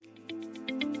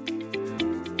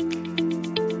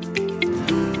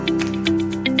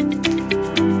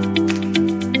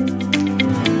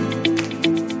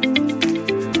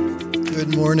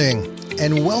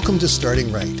and welcome to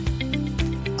Starting Right.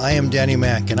 I am Danny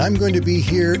Mack, and I'm going to be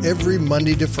here every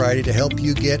Monday to Friday to help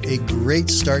you get a great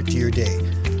start to your day.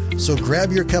 So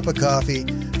grab your cup of coffee,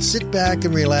 sit back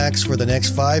and relax for the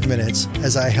next 5 minutes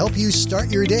as I help you start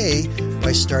your day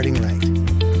by starting right.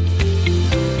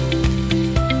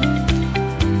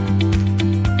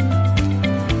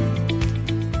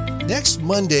 Next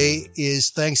Monday is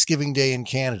Thanksgiving Day in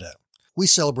Canada. We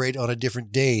celebrate on a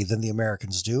different day than the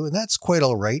Americans do, and that's quite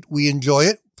all right. We enjoy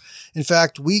it. In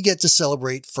fact, we get to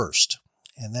celebrate first,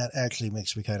 and that actually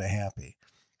makes me kind of happy.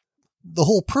 The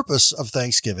whole purpose of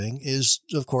Thanksgiving is,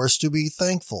 of course, to be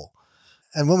thankful.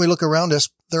 And when we look around us,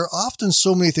 there are often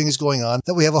so many things going on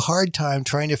that we have a hard time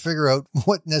trying to figure out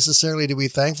what necessarily to be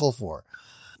thankful for.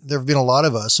 There have been a lot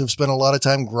of us who've spent a lot of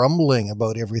time grumbling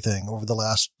about everything over the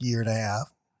last year and a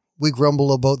half. We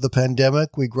grumble about the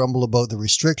pandemic. We grumble about the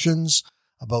restrictions,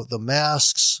 about the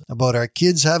masks, about our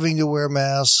kids having to wear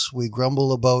masks. We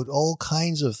grumble about all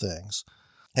kinds of things.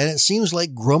 And it seems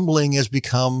like grumbling has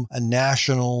become a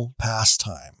national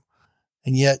pastime.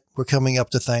 And yet we're coming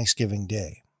up to Thanksgiving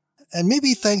Day. And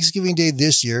maybe Thanksgiving Day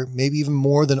this year, maybe even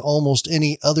more than almost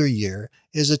any other year,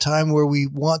 is a time where we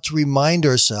want to remind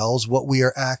ourselves what we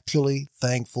are actually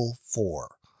thankful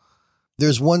for.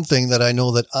 There's one thing that I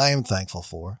know that I am thankful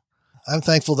for. I'm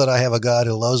thankful that I have a God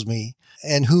who loves me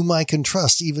and whom I can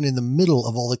trust even in the middle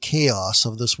of all the chaos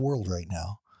of this world right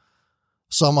now.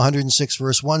 Psalm 106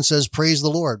 verse 1 says, "Praise the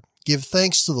Lord, give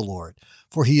thanks to the Lord,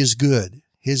 for he is good.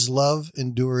 His love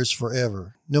endures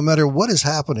forever." No matter what is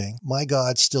happening, my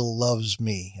God still loves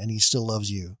me and he still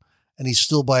loves you. And he's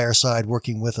still by our side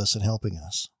working with us and helping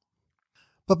us.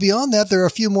 But beyond that, there are a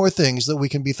few more things that we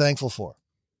can be thankful for.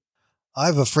 I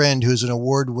have a friend who's an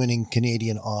award-winning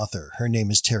Canadian author. Her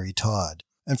name is Terry Todd.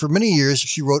 And for many years,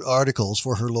 she wrote articles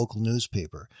for her local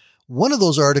newspaper. One of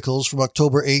those articles from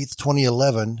October 8th,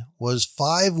 2011 was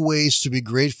 5 ways to be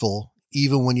grateful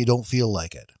even when you don't feel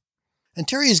like it. And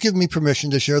Terry has given me permission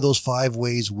to share those 5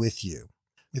 ways with you.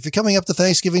 If you're coming up to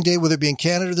Thanksgiving Day, whether it be in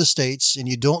Canada or the States, and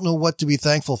you don't know what to be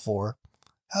thankful for,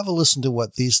 have a listen to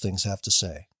what these things have to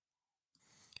say.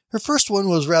 Her first one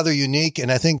was rather unique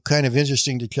and I think kind of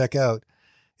interesting to check out.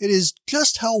 It is,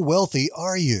 just how wealthy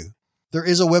are you? There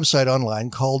is a website online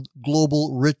called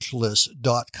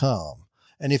globalrichlist.com.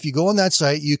 And if you go on that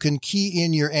site, you can key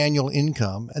in your annual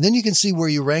income and then you can see where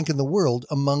you rank in the world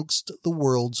amongst the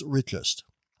world's richest.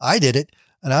 I did it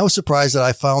and I was surprised that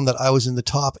I found that I was in the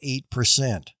top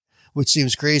 8%, which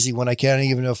seems crazy when I can't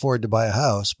even afford to buy a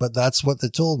house, but that's what they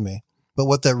told me. But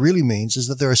what that really means is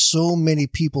that there are so many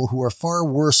people who are far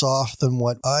worse off than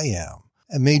what I am,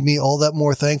 and made me all that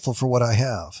more thankful for what I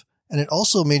have. And it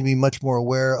also made me much more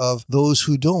aware of those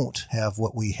who don't have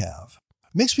what we have.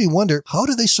 It makes me wonder, how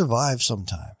do they survive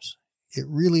sometimes? It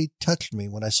really touched me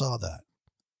when I saw that.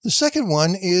 The second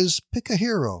one is pick a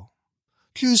hero.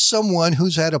 Choose someone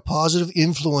who's had a positive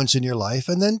influence in your life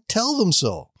and then tell them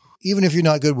so. Even if you're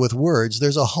not good with words,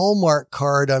 there's a Hallmark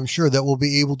card, I'm sure, that will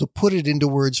be able to put it into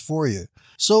words for you.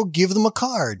 So give them a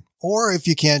card. Or if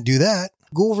you can't do that,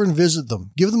 go over and visit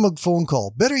them. Give them a phone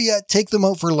call. Better yet, take them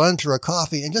out for lunch or a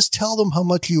coffee and just tell them how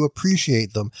much you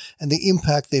appreciate them and the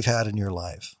impact they've had in your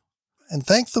life. And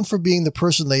thank them for being the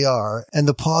person they are and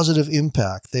the positive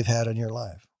impact they've had on your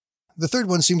life. The third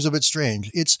one seems a bit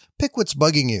strange. It's pick what's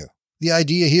bugging you. The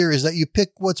idea here is that you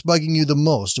pick what's bugging you the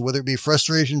most, whether it be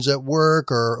frustrations at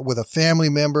work or with a family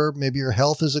member. Maybe your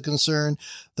health is a concern.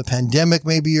 The pandemic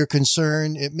may be your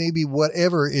concern. It may be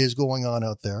whatever is going on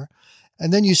out there.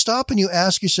 And then you stop and you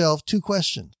ask yourself 2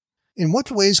 questions. In what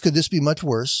ways could this be much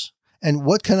worse? And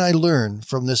what can I learn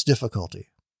from this difficulty?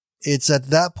 It's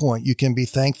at that point you can be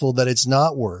thankful that it's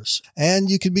not worse, and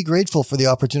you can be grateful for the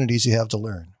opportunities you have to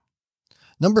learn.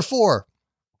 Number 4.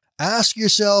 Ask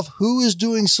yourself, who is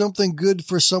doing something good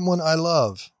for someone I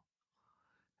love?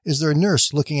 Is there a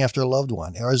nurse looking after a loved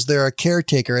one? Or is there a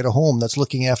caretaker at a home that's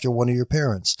looking after one of your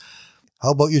parents?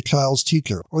 How about your child's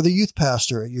teacher or the youth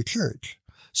pastor at your church?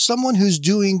 Someone who's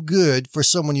doing good for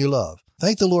someone you love.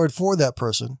 Thank the Lord for that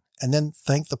person and then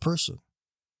thank the person.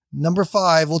 Number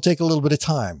 5 will take a little bit of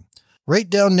time. Write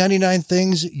down 99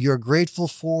 things you're grateful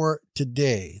for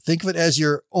today. Think of it as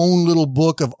your own little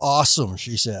book of awesome,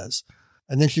 she says.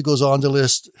 And then she goes on to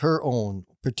list her own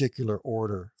particular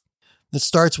order. It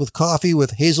starts with coffee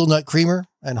with hazelnut creamer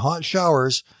and hot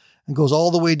showers and goes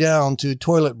all the way down to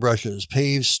toilet brushes,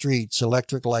 paved streets,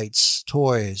 electric lights,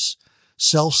 toys,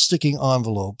 self-sticking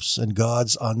envelopes, and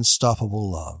God's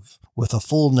unstoppable love, with a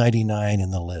full 99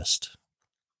 in the list.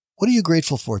 What are you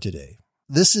grateful for today?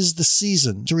 This is the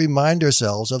season to remind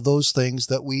ourselves of those things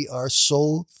that we are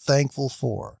so thankful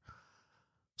for.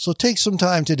 So take some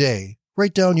time today.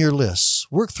 Write down your lists.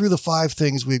 Work through the 5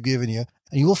 things we've given you,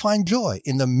 and you will find joy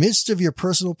in the midst of your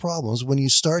personal problems when you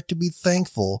start to be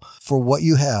thankful for what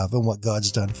you have and what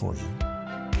God's done for you.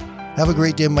 Have a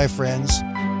great day, my friends.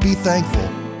 Be thankful.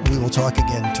 We will talk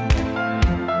again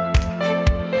tomorrow.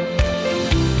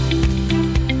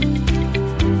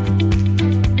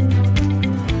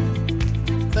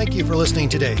 Thank you for listening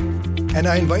today. And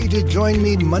I invite you to join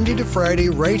me Monday to Friday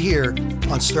right here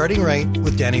on Starting Right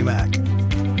with Danny Mack.